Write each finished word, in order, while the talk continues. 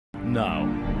Now,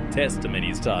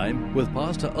 Testimonies time with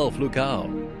Pastor Alf Lukau.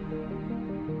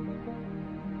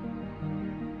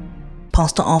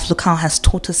 Pastor Alf Lukau has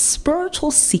taught us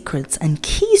spiritual secrets and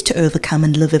keys to overcome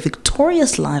and live a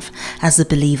victorious life as a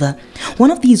believer.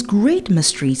 One of these great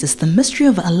mysteries is the mystery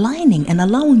of aligning and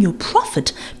allowing your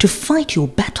prophet to fight your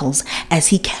battles as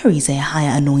he carries a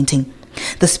higher anointing.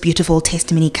 This beautiful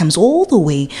testimony comes all the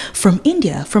way from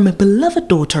India, from a beloved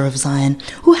daughter of Zion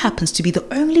who happens to be the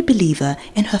only believer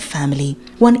in her family.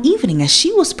 One evening, as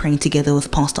she was praying together with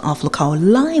Pastor Alf Lukau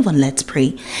live on Let's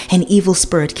Pray, an evil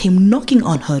spirit came knocking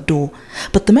on her door.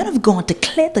 But the man of God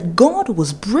declared that God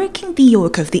was breaking the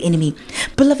yoke of the enemy.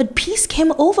 Beloved, peace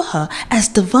came over her as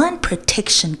divine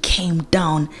protection came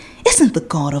down. Isn't the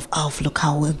God of Alf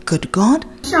Lukau a good God?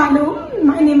 Shalom,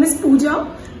 my name is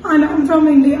Pooja and I'm from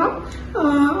India.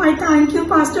 I thank you,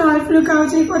 Pastor Alf Lukau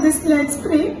ji, for this Let's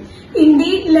Pray.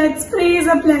 Indeed, Let's Pray is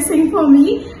a blessing for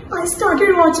me. I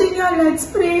started watching your Let's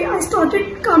Pray. I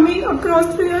started coming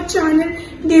across through your channel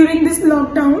during this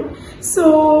lockdown.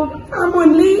 So, I'm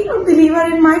only a believer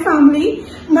in my family.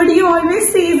 But you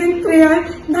always say in prayer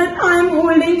that I'm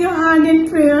holding your hand in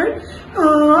prayer.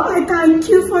 I thank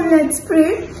you for Let's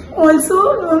Pray. Also,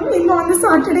 on the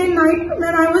Saturday night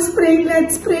when I was praying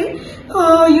Let's Pray,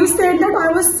 you said that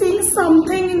I was seeing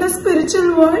something in the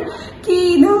spiritual world, that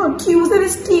the accuser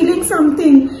is stealing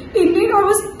something. Indeed, I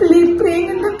was praying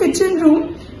in the kitchen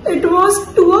room. It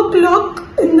was 2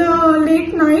 o'clock in the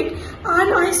late night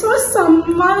and I saw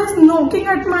someone was knocking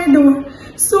at my door.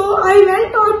 So I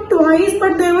went out twice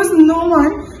but there was no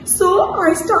one. So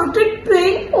I started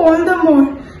praying all the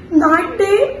more. That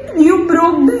day, you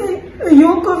broke the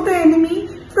yoke of the enemy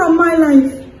from my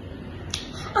life.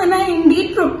 And I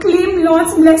indeed proclaim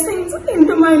Lord's blessings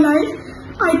into my life.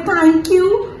 I thank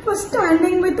you for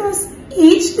standing with us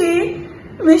each day.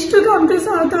 Wish to come to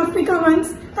South Africa once.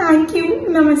 Thank you.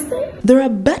 Namaste. There are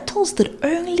battles that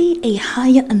only a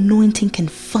higher anointing can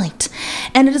fight.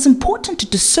 And it is important to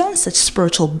discern such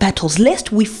spiritual battles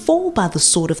lest we fall by the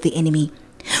sword of the enemy.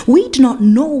 We do not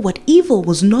know what evil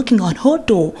was knocking on her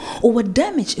door or what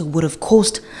damage it would have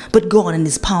caused, but God in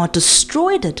his power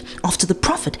destroyed it after the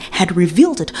prophet had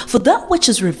revealed it, for that which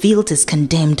is revealed is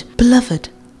condemned. Beloved,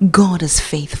 God is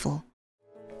faithful.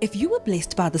 If you were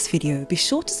blessed by this video, be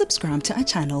sure to subscribe to our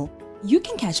channel. You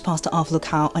can catch Pastor Alf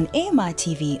Lukau on AMI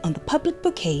TV on the Public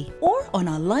Bouquet or on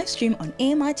our live stream on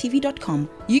AMITV.com.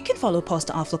 You can follow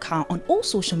Pastor Alf Lukau on all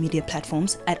social media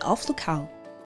platforms at Alf Lukau.